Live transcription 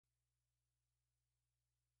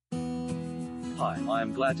Hi, I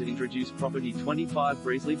am glad to introduce property 25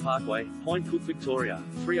 Breasley Parkway, Point Cook, Victoria,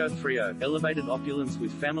 3030, elevated opulence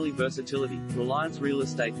with family versatility. Reliance Real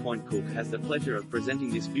Estate Point Cook has the pleasure of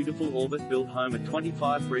presenting this beautiful orbit-built home at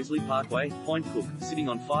 25 Breasley Parkway, Point Cook, sitting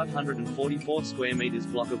on 544 square meters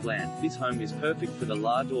block of land. This home is perfect for the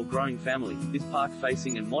large or growing family. This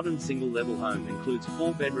park-facing and modern single-level home includes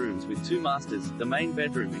 4 bedrooms with 2 masters. The main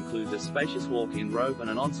bedroom includes a spacious walk-in robe and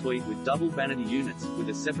an ensuite with double vanity units, with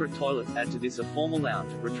a separate toilet. Add to this a formal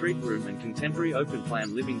lounge, retreat room and contemporary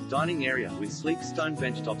open-plan living, dining area with sleek stone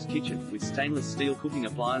benchtops, kitchen with stainless steel cooking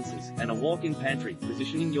appliances, and a walk-in pantry.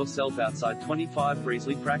 Positioning yourself outside 25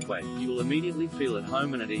 Breasley Parkway, you will immediately feel at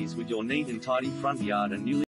home and at ease with your neat and tidy front yard and newly